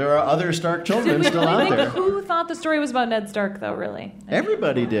Stark. There are other Stark children still out there. Who thought the story was about Ned Stark, though, really?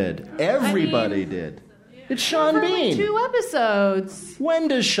 Everybody did. Everybody did. It's Sean Bean. Like 2 episodes. When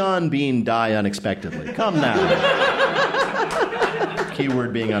does Sean Bean die unexpectedly? Come now.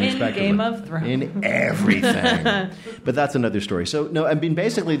 Keyword being unexpectedly. In Game of Thrones. In everything. But that's another story. So, no, I mean,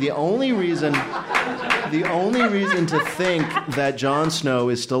 basically the only reason to think that Jon Snow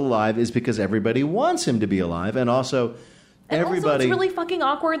is still alive is because everybody wants him to be alive, and also everybody. Also, it's really fucking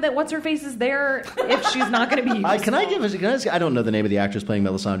awkward that What's-Her-Face is there if she's not going to be useful. I don't know the name of the actress playing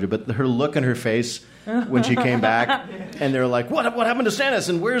Melisandre, but her look on her face when she came back, and they're like, what happened to Stannis,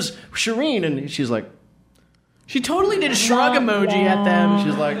 and where's Shireen? And she's like... She totally did a shrug emoji at them.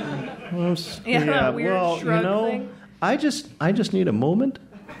 She's like... that weird shrug thing. I just need a moment.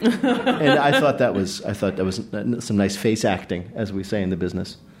 And I thought that was some nice face acting, as we say in the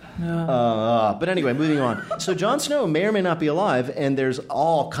business. But anyway, moving on. So Jon Snow may or may not be alive, and there's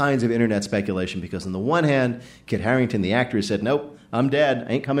all kinds of internet speculation because on the one hand, Kit Harington, the actor, said, nope, I'm dead,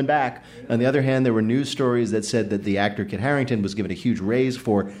 I ain't coming back. On the other hand, there were news stories that said that the actor Kit Harington was given a huge raise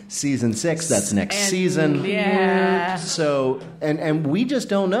for season 6. That's next season. Yeah. So, and we just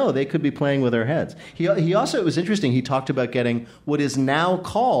don't know. They could be playing with our heads. He also, it was interesting, he talked about getting what is now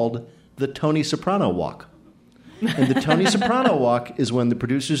called the Tony Soprano walk. And the Tony Soprano walk is when the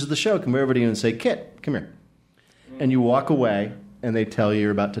producers of the show come over to you and say, Kit, come here. And you walk away, and they tell you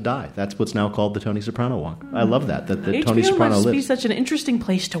you're about to die. That's what's now called the Tony Soprano walk. I love that the HBO Tony Soprano must lives. be such an interesting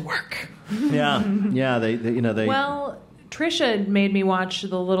place to work. Yeah, they. Well, Trisha made me watch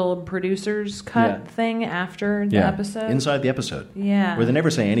the little producer's cut thing after the episode. Inside the episode. Yeah. Where they never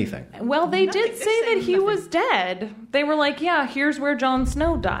say anything. Well, they did say that he was dead. They were like, yeah, here's where Jon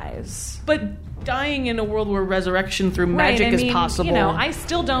Snow dies. But dying in a world where resurrection through magic is possible. You know, I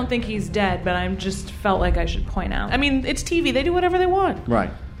still don't think he's dead, but I just felt like I should point out. I mean, it's TV. They do whatever they want. Right.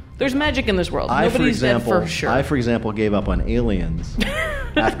 There's magic in this world. I, Nobody's dead for sure. I, for example, gave up on Aliens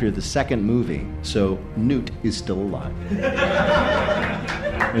after the second movie, so Newt is still alive.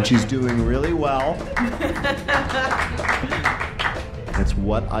 And she's doing really well. That's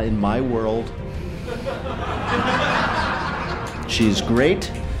what in my world. She's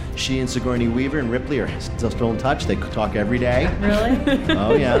great. She and Sigourney Weaver and Ripley are still in touch. They talk every day. Really?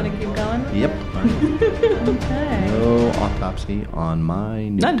 Oh, yeah. Gonna keep going? Yep. Okay. No autopsy on my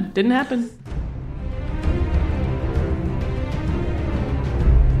Newt. None. Didn't happen.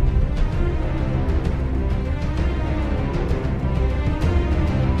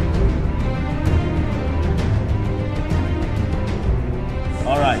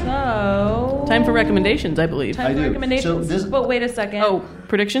 All right. So... Time for recommendations, I believe. Time for recommendations. So but wait a second. Oh,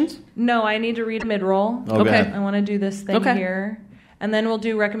 predictions? No, I need to read mid-roll. Okay. I want to do this thing here. And then we'll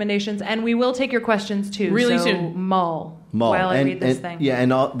do recommendations. And we will take your questions, too. Really so soon. Mull while I read this thing. Yeah,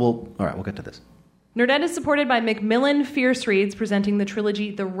 and all right, we'll get to this. Nerdette is supported by Macmillan Fierce Reads, presenting the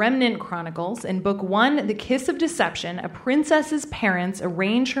trilogy The Remnant Chronicles. In Book 1, The Kiss of Deception, a princess's parents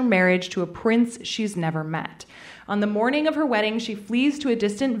arrange her marriage to a prince she's never met. On the morning of her wedding, she flees to a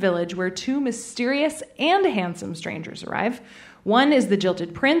distant village where two mysterious and handsome strangers arrive. One is the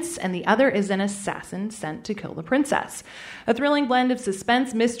jilted prince, and the other is an assassin sent to kill the princess. A thrilling blend of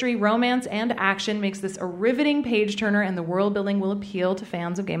suspense, mystery, romance, and action makes this a riveting page-turner, and the world-building will appeal to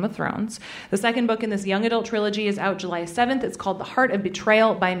fans of Game of Thrones. The second book in this young adult trilogy is out July 7th. It's called The Heart of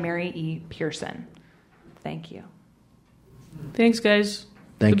Betrayal by Mary E. Pearson. Thank you. Thanks, guys.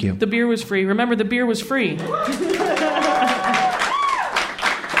 Thank you. The beer was free. Remember, the beer was free. So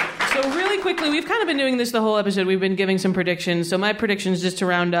really quickly, we've kind of been doing this the whole episode. We've been giving some predictions. So my predictions, just to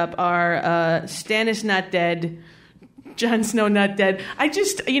round up, are Stannis not dead, Jon Snow not dead. A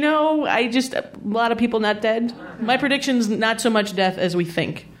lot of people not dead. My prediction's not so much death as we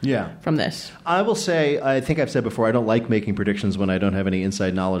think. Yeah. From this. I will say, I think I've said before, I don't like making predictions when I don't have any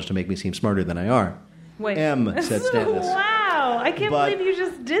inside knowledge to make me seem smarter than I are. Wait. M, said Stannis. Wow. I can't believe you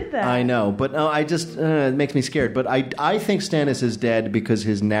just did that. I know, but no, I just, it makes me scared. But I think Stannis is dead because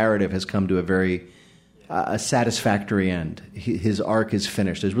his narrative has come to a very satisfactory end. His arc is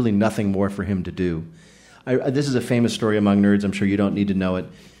finished. There's really nothing more for him to do. This is a famous story among nerds. I'm sure you don't need to know it.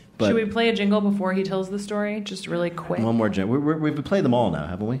 But should we play a jingle before he tells the story? Just really quick. One more jingle. We've played them all now,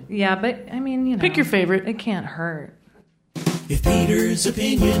 haven't we? Yeah, but, I mean, you know. Pick your favorite. It can't hurt. If Peter's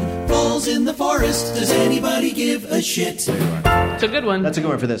opinion falls in the forest, does anybody give a shit? It's a good one. That's a good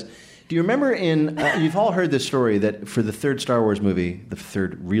one for this. Do you remember you've all heard this story that for the third Star Wars movie, the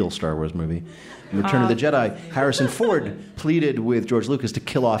third real Star Wars movie, Return of the Jedi, Harrison Ford pleaded with George Lucas to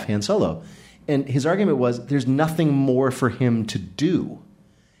kill off Han Solo. And his argument was there's nothing more for him to do.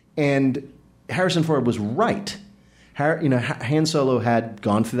 And Harrison Ford was right. Han Solo had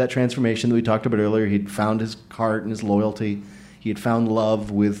gone through that transformation that we talked about earlier. He'd found his heart and his loyalty. He had found love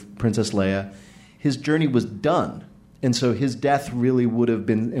with Princess Leia. His journey was done. And so his death really would have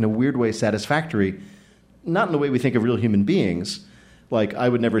been, in a weird way, satisfactory. Not in the way we think of real human beings. Like, I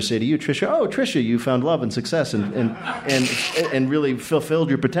would never say to you, Tricia, oh, Tricia, you found love and success and really fulfilled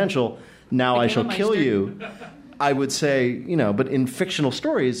your potential. Now I shall kill you. I would say, but in fictional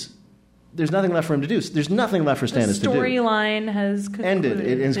stories, there's nothing left for him to do. There's nothing left for Stannis to do. The storyline has concluded. Ended.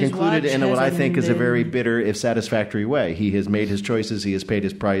 It is concluded in what I think is a very bitter, if satisfactory way. He has made his choices. He has paid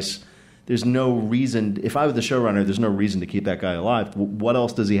his price. There's no reason. If I were the showrunner, there's no reason to keep that guy alive. What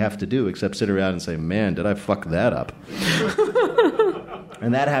else does he have to do except sit around and say, man, did I fuck that up?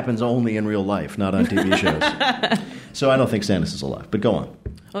 And that happens only in real life, not on TV shows. So I don't think Stannis is alive. But go on.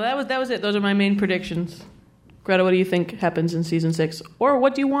 Well, that was it. Those are my main predictions. Greta, what do you think happens in season 6? Or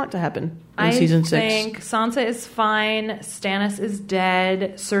what do you want to happen in season 6? I think Sansa is fine. Stannis is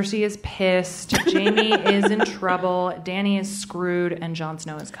dead. Cersei is pissed. Jaime is in trouble. Dany is screwed. And Jon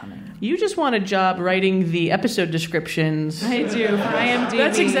Snow is coming. You just want a job writing the episode descriptions. I do. For IMDb.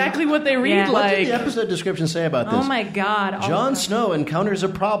 That's exactly what they read like. What did the episode descriptions say about this? Oh, my God. Jon Snow encounters a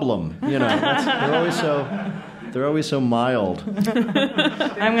problem. You know, they're always so mild. I'm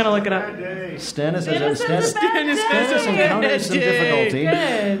going to look it up. Stannis encounters some difficulty.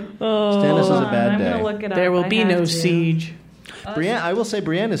 Stannis is a bad day. I'm going to look it up. There will be no siege. Brienne, I will say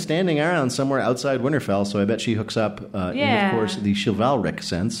Brienne is standing around somewhere outside Winterfell, so I bet she hooks up in, of course, the chivalric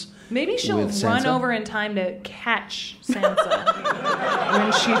sense. Maybe she'll run over in time to catch Sansa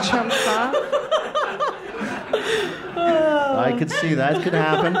when she jumps off. I could see that could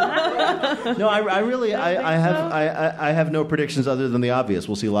happen. No, I have no predictions other than the obvious.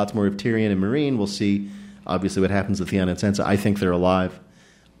 We'll see lots more of Tyrion and Meereen. We'll see, obviously, what happens with Theon and Sansa. I think they're alive.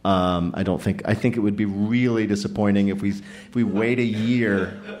 I think it would be really disappointing if we wait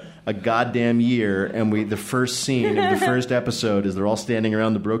a goddamn year, and the first scene of the first episode is they're all standing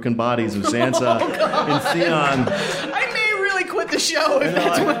around the broken bodies of Sansa and Theon. I may really quit the show if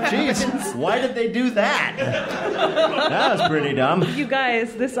that's what happens. Jeez, why did they do that? That was pretty dumb. You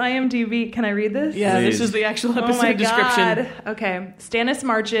guys, this IMDb, can I read this? Yeah, Please. This is the actual episode oh my description. God. Okay. Stannis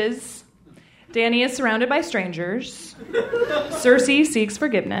marches. Dany is surrounded by strangers. Cersei seeks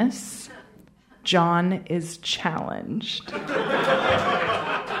forgiveness. Jon is challenged.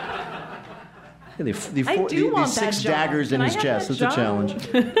 The want that 6 job. daggers in his chest. That's a challenge.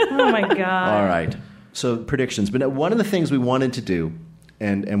 Oh, my God. All right. So, predictions. But one of the things we wanted to do,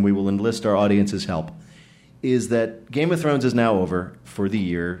 and we will enlist our audience's help, is that Game of Thrones is now over for the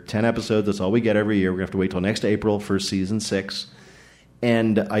year. 10 episodes, that's all we get every year. We're going to have to wait till next April for season 6.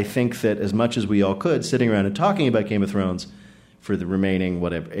 And I think that as much as we all could, sitting around and talking about Game of Thrones for the remaining,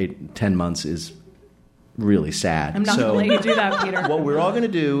 8-10 months is really sad. I'm not going to let you do that, Peter. What we're all going to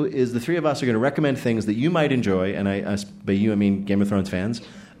do is the three of us are going to recommend things that you might enjoy, and by you I mean Game of Thrones fans,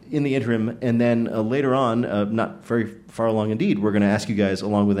 in the interim, and then later on, not very far along indeed, we're going to ask you guys,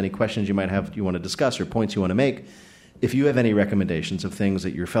 along with any questions you might have you want to discuss or points you want to make, if you have any recommendations of things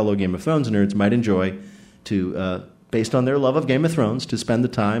that your fellow Game of Thrones nerds might enjoy to based on their love of Game of Thrones, to spend the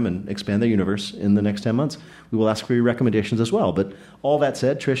time and expand their universe in the next 10 months. We will ask for your recommendations as well. But all that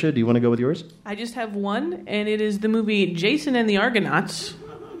said, Tricia, do you want to go with yours? I just have one, and it is the movie Jason and the Argonauts,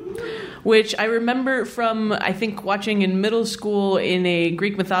 which I remember from, I think, watching in middle school in a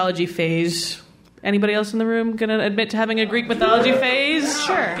Greek mythology phase. Anybody else in the room going to admit to having a Greek mythology phase?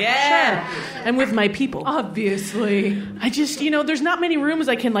 Sure. Yeah. Sure. I'm with my people. Obviously. I just, there's not many rooms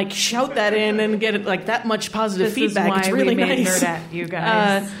I can, shout that in and get, that much positive feedback. This is why it's really we made nice. Nerdette, you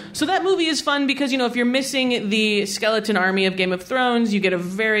guys. So that movie is fun because, if you're missing the skeleton army of Game of Thrones, you get a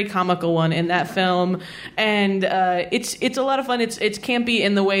very comical one in that film. And it's a lot of fun. It's campy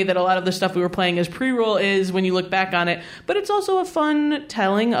in the way that a lot of the stuff we were playing as pre-roll is when you look back on it. But it's also a fun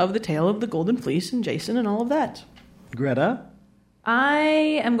telling of the tale of the Golden Fleece and Jason and all of that. Greta?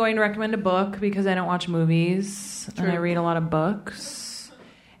 I am going to recommend a book because I don't watch movies and I read a lot of books.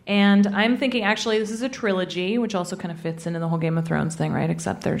 And I'm thinking, actually, this is a trilogy, which also kind of fits into the whole Game of Thrones thing, right?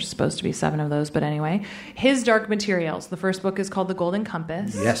 Except there's supposed to be 7 of those. But anyway, His Dark Materials. The first book is called The Golden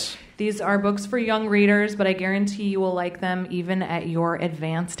Compass. Yes. These are books for young readers, but I guarantee you will like them even at your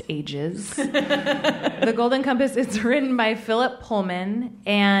advanced ages. The Golden Compass is written by Philip Pullman,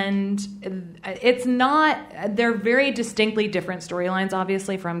 and they're very distinctly different storylines,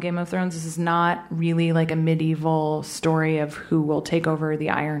 obviously, from Game of Thrones. This is not really like a medieval story of who will take over the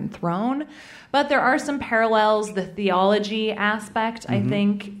Iron Throne. But there are some parallels. The theology aspect, I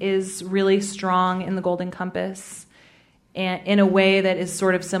think, is really strong in The Golden Compass, and in a way that is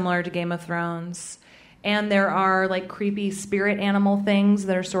sort of similar to Game of Thrones. And there are creepy spirit animal things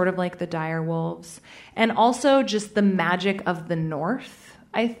that are sort of like the dire wolves. And also just the magic of the North,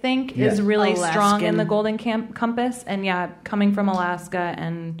 I think, is really strong in the Golden Compass. And coming from Alaska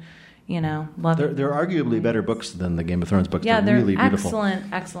and, love it. They're arguably better books than the Game of Thrones books. Yeah, they're really beautiful.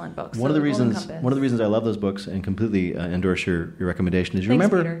 Excellent books. One of the reasons I love those books and completely endorse your recommendation is Thanks,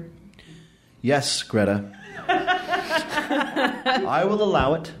 remember. Peter. Yes, Greta. I will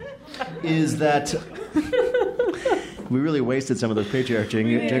allow it. Is that we really wasted some of those patriarch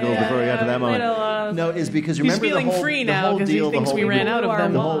jiggles before we got to that moment. No, is because remember he's feeling the whole free now the whole deal. he thinks we ran out of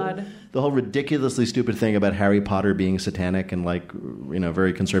them. The whole ridiculously stupid thing about Harry Potter being satanic and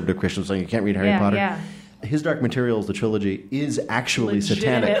very conservative Christians saying you can't read Harry Potter. Yeah. His Dark Materials, the trilogy, is actually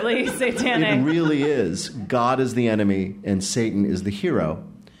satanic. Legitimately satanic. It really is. God is the enemy and Satan is the hero.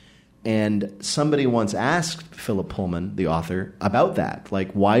 And somebody once asked Philip Pullman, the author, about that.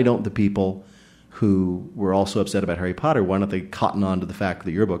 Like, why don't the people who were also upset about Harry Potter, why don't they cotton on to the fact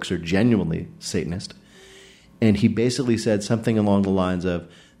that your books are genuinely Satanist? And he basically said something along the lines of,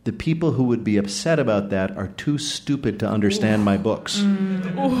 the people who would be upset about that are too stupid to understand my books.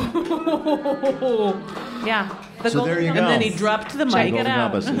 Yeah. So there you go. And then he dropped the mic. Check it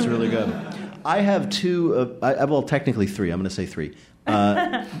out. Compass. It's really good. I have two, well, technically three. I'm going to say three.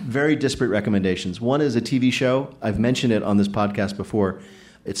 Very disparate recommendations. One is a TV show. I've mentioned it on this podcast before.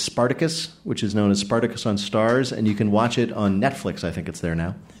 It's Spartacus, which is known as Spartacus on Starz, and you can watch it on Netflix. I think it's there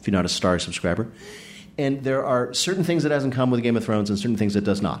now, if you're not a Starz subscriber. And there are certain things it has in common with Game of Thrones and certain things it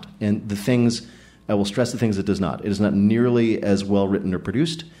does not. And the things, I will stress the things it does not. It is not nearly as well written or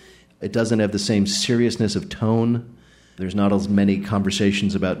produced. It doesn't have the same seriousness of tone. There's not as many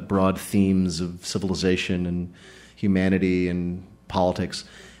conversations about broad themes of civilization and humanity and politics.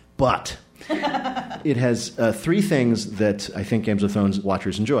 But it has three things that I think Game of Thrones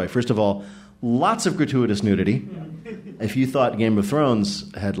watchers enjoy. First of all, lots of gratuitous nudity. If you thought Game of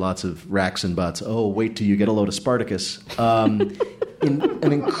Thrones had lots of racks and butts, oh, wait till you get a load of Spartacus. An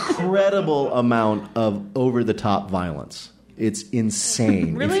incredible amount of over-the-top violence. It's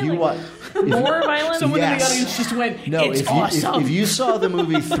insane. Really? If you more violence? Someone in the Yes. audience just went, No, it's if awesome. if you saw the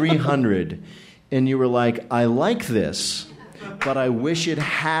movie 300 and you were like, I like this, but I wish it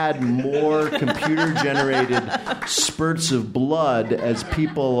had more computer-generated spurts of blood as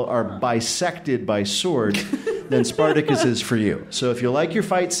people are bisected by sword, then Spartacus is for you. So if you like your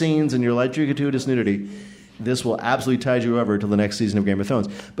fight scenes and you like your gratuitous nudity, this will absolutely tide you over to the next season of Game of Thrones.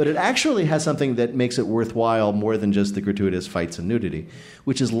 But it actually has something that makes it worthwhile more than just the gratuitous fights and nudity,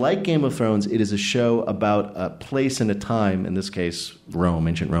 which is like Game of Thrones, it is a show about a place and a time, in this case, Rome,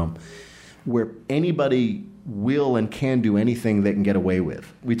 ancient Rome, where anybody will and can do anything they can get away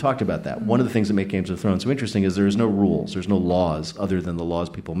with. We talked about that. One of the things that make Games of Thrones so interesting is there's no rules, there's no laws other than the laws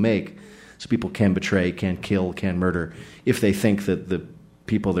people make. So people can betray, can kill, can murder if they think that the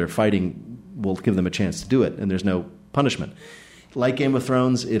people they're fighting will give them a chance to do it, and there's no punishment. Like Game of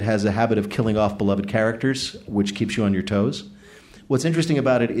Thrones, it has a habit of killing off beloved characters, which keeps you on your toes. What's interesting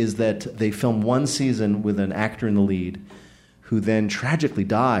about it is that they filmed one season with an actor in the lead who then tragically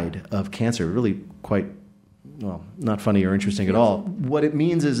died of cancer, really quite, well, not funny or interesting at all. What it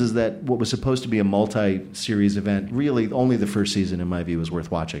means is that what was supposed to be a multi-series event, really only the first season, in my view, was worth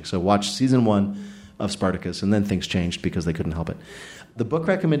watching. So watch season 1 of Spartacus, and then things changed because they couldn't help it. The book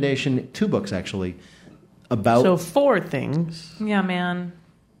recommendation, 2 books actually, about... So 4 things. Yeah, man.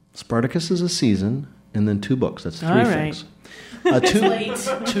 Spartacus is a season, and then 2 books. That's 3 All right. things.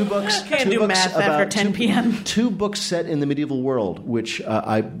 Two books. Can't two do books math after 10 p.m. 2 books set in the medieval world, which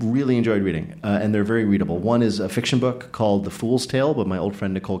I really enjoyed reading, and they're very readable. One is a fiction book called The Fool's Tale by my old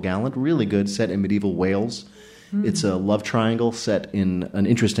friend Nicole Gallant. Really good, set in medieval Wales. It's a love triangle set in an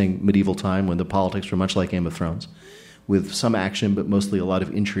interesting medieval time when the politics were much like Game of Thrones, with some action but mostly a lot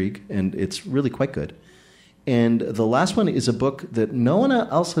of intrigue, and it's really quite good. And the last one is a book that no one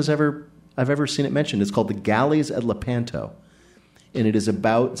else has I've ever seen it mentioned. It's called The Galleys at Lepanto. And it's a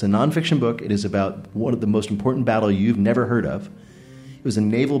nonfiction book. It is about one of the most important battles you've never heard of. It was a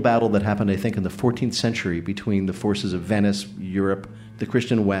naval battle that happened, I think, in the 14th century between the forces of Venice, Europe, the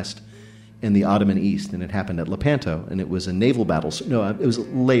Christian West, and the Ottoman East. And it happened at Lepanto. And it was a naval battle. No, it was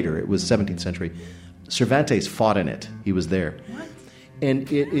later. It was 17th century. Cervantes fought in it. He was there. What? And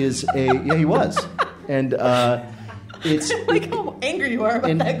it is yeah, he was. And it's... Like how angry you are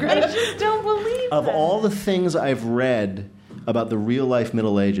about that, Greta. I just don't believe Of all the things I've read about the real-life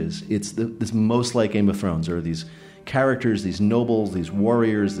Middle Ages, it's this most like Game of Thrones. There are these characters, these nobles, these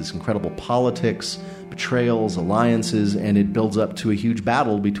warriors, this incredible politics, betrayals, alliances, and it builds up to a huge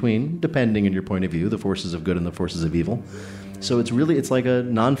battle between, depending on your point of view, the forces of good and the forces of evil. So it's like a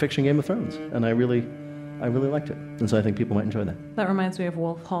non-fiction Game of Thrones, and I really liked it. And so I think people might enjoy that. That reminds me of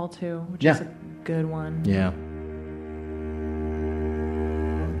Wolf Hall, too, which is a good one. Yeah.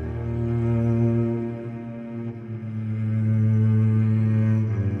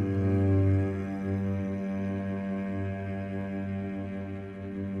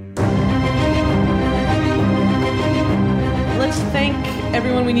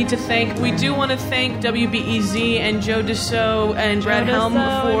 We need to thank. We do want to thank WBEZ and Joe Dassault and Brad Helm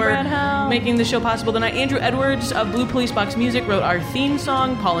for making the show possible tonight. Andrew Edwards of Blue Police Box Music wrote our theme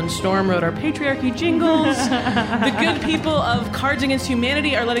song. Paul and Storm wrote our patriarchy jingles. The good people of Cards Against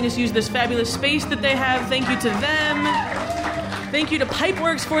Humanity are letting us use this fabulous space that they have. Thank you to them. Thank you to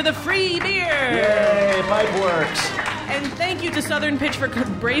Pipeworks for the free beer. Yay, Pipeworks. And thank you to Southern Pitch for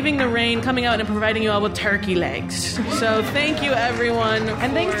braving the rain, coming out and providing you all with turkey legs. So thank you, everyone.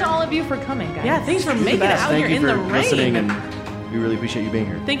 And thanks to all of you for coming, guys. Yeah, thanks for making it out Thank here you in the for listening, rain. and we really appreciate you being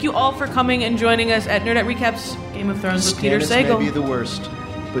here. Thank you all for coming and joining us at Nerdette Recaps Game of Thrones with Peter Sagal. may be the worst,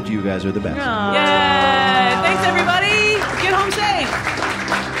 but you guys are the best. Yay! Thanks, everybody. Get home safe.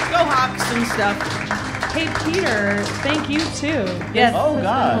 Go Hawks and stuff. Hey, Peter, thank you, too. Yes. Oh, This has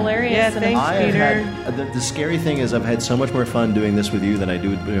God. been hilarious. Yeah, and thanks, I have Peter. had, the scary thing is I've had so much more fun doing this with you than I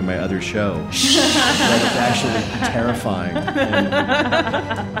do doing my other show. That it's actually terrifying. And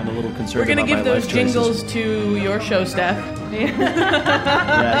I'm a little concerned We're going to about give my those life choices. jingles to your show, Steph.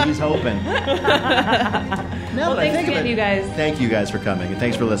 Yeah, he's hoping. Well, thanks again, you guys. Thank you guys for coming, and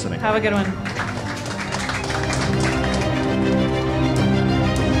thanks for listening. Have a good one.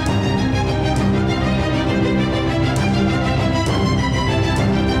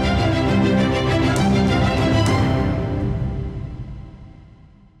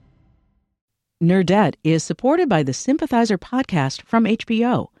 Nerdette is supported by the Sympathizer podcast from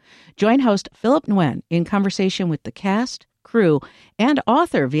HBO. Join host Philip Nguyen in conversation with the cast, crew, and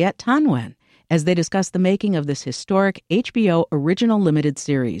author Viet Thanh Nguyen as they discuss the making of this historic HBO original limited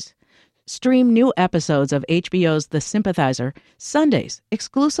series. Stream new episodes of HBO's The Sympathizer Sundays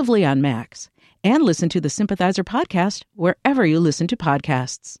exclusively on Max, and listen to the Sympathizer podcast wherever you listen to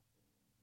podcasts.